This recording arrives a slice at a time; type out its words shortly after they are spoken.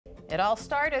It all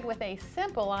started with a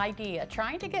simple idea,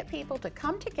 trying to get people to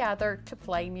come together to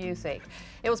play music.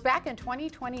 It was back in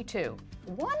 2022.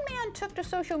 One man took to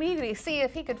social media to see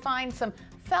if he could find some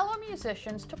fellow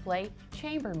musicians to play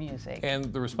chamber music.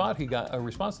 And the response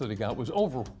that he got was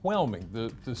overwhelming.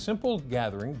 The simple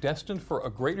gathering destined for a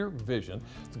greater vision,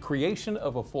 the creation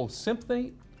of a full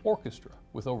symphony orchestra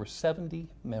with over 70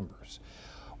 members.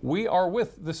 We are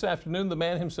with, this afternoon, the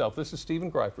man himself. This is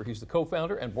Stephen Greifer. He's the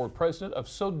co-founder and board president of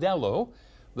SoDello,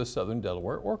 the Southern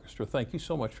Delaware Orchestra. Thank you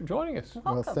so much for joining us.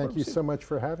 Well, thank you so much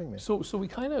for having me. So we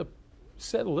kind of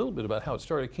said a little bit about how it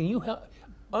started. Can you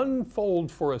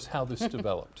unfold for us how this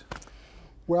developed?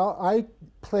 Well, I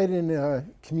played in a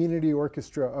community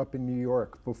orchestra up in New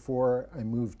York before I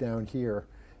moved down here.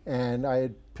 And I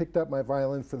had picked up my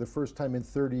violin for the first time in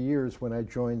 30 years when I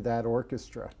joined that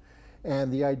orchestra.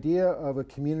 And the idea of a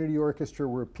community orchestra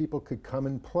where people could come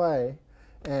and play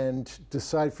and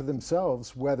decide for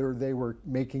themselves whether they were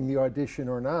making the audition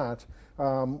or not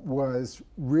was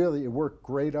really, it worked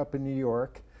great up in New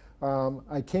York.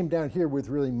 I came down here with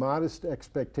really modest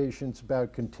expectations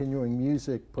about continuing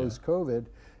music post-COVID,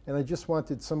 and I just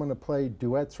wanted someone to play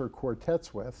duets or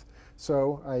quartets with.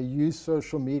 So I used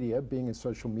social media, being a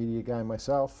social media guy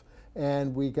myself,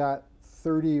 and we got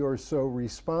 30 or so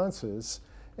responses.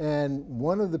 And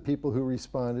one of the people who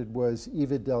responded was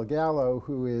Eva Del Gallo,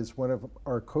 who is one of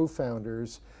our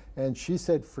co-founders, and she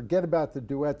said, forget about the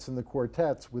duets and the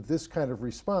quartets. With this kind of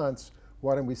response,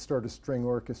 why don't we start a string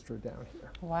orchestra down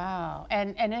here? Wow,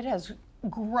 and it has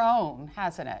grown,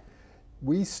 hasn't it?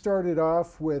 We started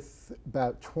off with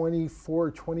about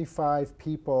 24, 25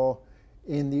 people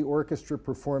in the orchestra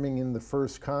performing in the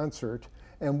first concert,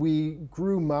 and we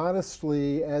grew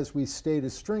modestly as we stayed a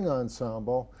string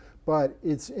ensemble. But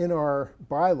it's in our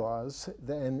bylaws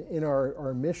and in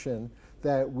our mission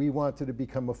that we wanted to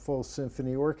become a full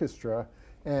symphony orchestra.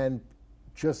 And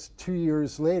just 2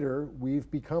 years later, we've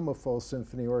become a full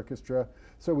symphony orchestra.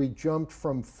 So we jumped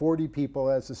from 40 people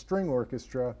as a string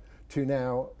orchestra to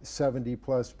now 70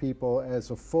 plus people as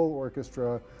a full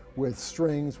orchestra with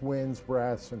strings, winds,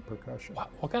 brass, and percussion. Wow.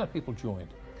 What kind of people joined?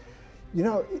 You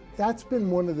know, that's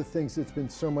been one of the things that's been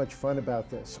so much fun about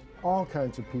this. All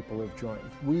kinds of people have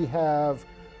joined. We have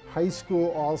high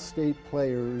school all-state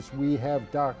players, we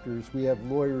have doctors, we have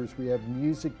lawyers, we have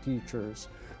music teachers,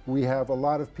 we have a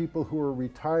lot of people who are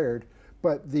retired,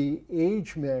 but the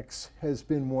age mix has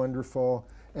been wonderful,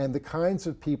 and the kinds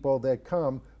of people that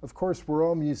come, of course, we're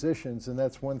all musicians, and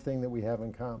that's one thing that we have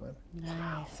in common.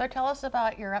 Nice. So tell us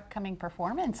about your upcoming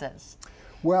performances.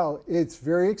 Well, it's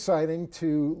very exciting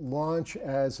to launch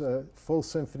as a full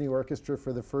symphony orchestra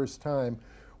for the first time.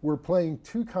 We're playing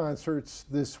 2 concerts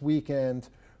this weekend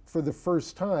for the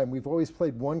first time. We've always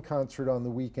played 1 concert on the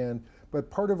weekend, but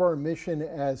part of our mission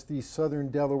as the Southern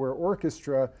Delaware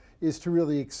Orchestra is to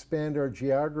really expand our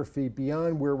geography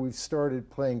beyond where we've started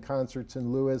playing concerts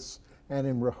in Lewis and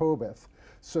in Rehoboth.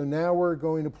 So now we're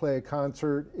going to play a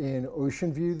concert in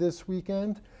Ocean View this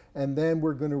weekend, and then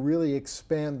we're going to really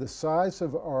expand the size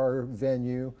of our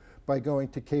venue by going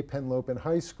to Cape Henlopen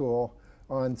High School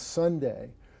on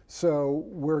Sunday. So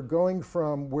we're going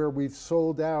from where we've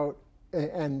sold out,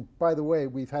 and by the way,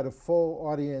 we've had a full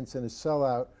audience and a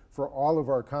sellout for all of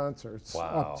our concerts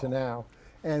up to now.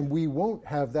 And we won't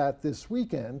have that this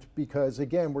weekend because,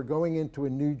 again, we're going into a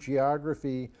new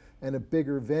geography and a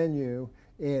bigger venue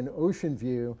in Ocean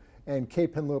View, and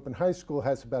Cape Henlopen High School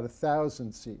has about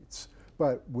 1,000 seats.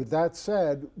 But with that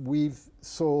said, we've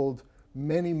sold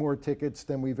many more tickets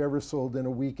than we've ever sold in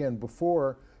a weekend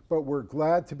before, but we're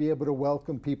glad to be able to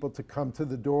welcome people to come to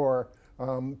the door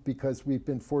because we've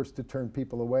been forced to turn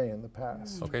people away in the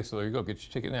past. Okay, so there you go. Get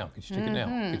your ticket now. Get your ticket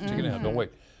now. Get your ticket now. Don't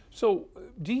wait. So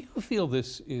do you feel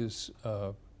this is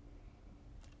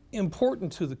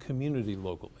important to the community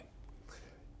locally?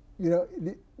 You know,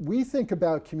 we think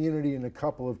about community in a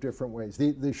couple of different ways.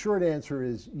 The short answer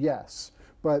is yes.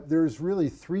 But there's really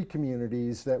 3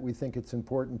 communities that we think it's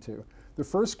important to. The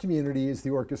first community is the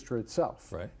orchestra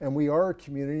itself. Right. And we are a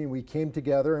community, and we came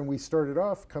together, and we started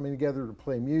off coming together to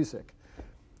play music.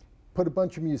 Put a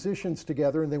bunch of musicians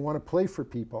together, and they want to play for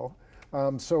people.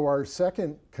 So our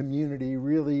second community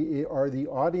really are the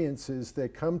audiences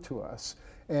that come to us.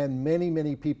 And many,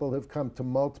 many people have come to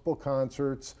multiple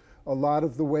concerts. A lot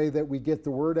of the way that we get the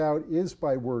word out is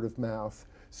by word of mouth.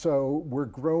 So we're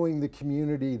growing the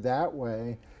community that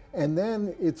way. And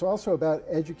then it's also about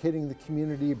educating the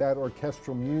community about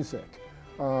orchestral music.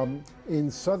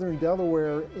 In Southern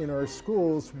Delaware, in our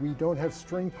schools, we don't have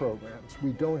string programs.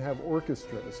 We don't have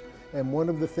orchestras. And one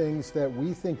of the things that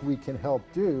we think we can help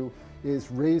do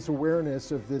is raise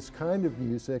awareness of this kind of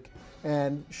music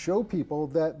and show people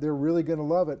that they're really going to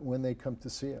love it when they come to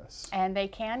see us. And they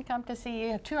can come to see you.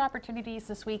 You have 2 opportunities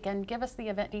this weekend. Give us the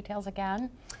event details again.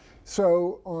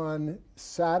 So on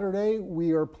Saturday,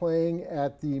 we are playing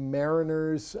at the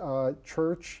Mariners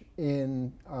Church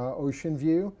in Ocean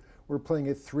View. We're playing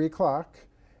at 3 o'clock.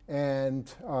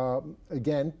 And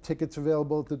again, tickets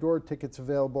available at the door, tickets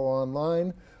available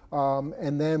online.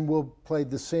 And then we'll play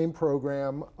the same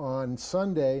program on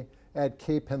Sunday at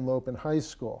Cape Henlopen High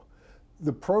School.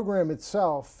 The program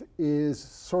itself is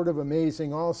sort of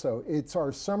amazing also. It's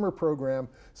our summer program,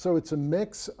 so it's a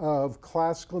mix of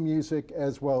classical music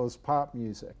as well as pop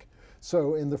music.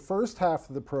 So in the first half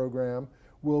of the program,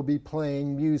 we'll be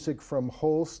playing music from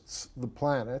Holst's The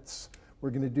Planets. We're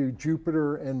going to do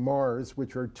Jupiter and Mars,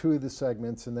 which are 2 of the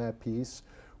segments in that piece.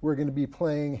 We're going to be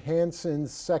playing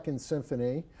Hanson's Second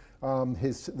Symphony,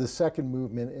 the second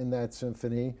movement in that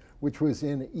symphony, which was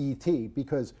in E.T.,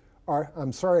 because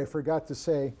I'm sorry, I forgot to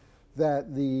say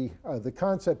that the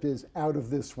concept is out of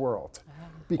this world,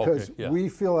 because we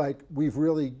feel like we've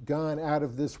really gone out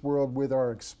of this world with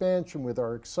our expansion, with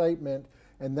our excitement,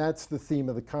 and that's the theme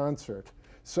of the concert.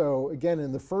 So again,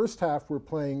 in the first half, we're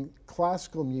playing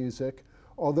classical music,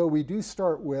 although we do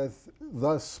start with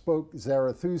Thus Spoke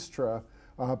Zarathustra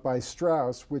by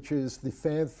Strauss, which is the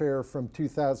fanfare from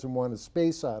 2001: A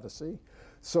Space Odyssey.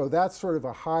 So that's sort of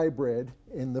a hybrid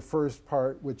in the first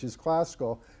part, which is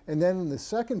classical. And then in the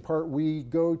second part, we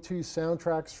go to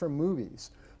soundtracks from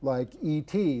movies like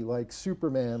E.T., like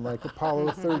Superman, like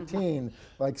Apollo 13,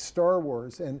 like Star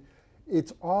Wars. And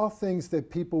it's all things that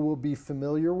people will be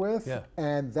familiar with. Yeah.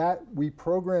 And that we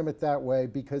program it that way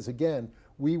because, again,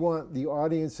 we want the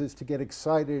audiences to get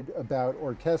excited about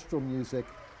orchestral music,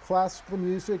 classical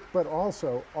music, but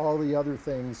also all the other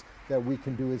things that we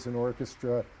can do as an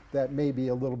orchestra that may be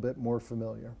a little bit more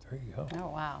familiar. There you go.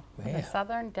 Oh, wow. Man. The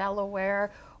Southern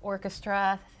Delaware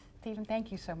Orchestra. Stephen, thank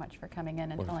you so much for coming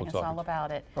in and telling us all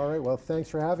about it. All right, well, thanks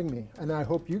for having me. And I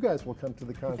hope you guys will come to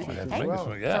the concert as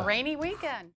well. It's a rainy weekend.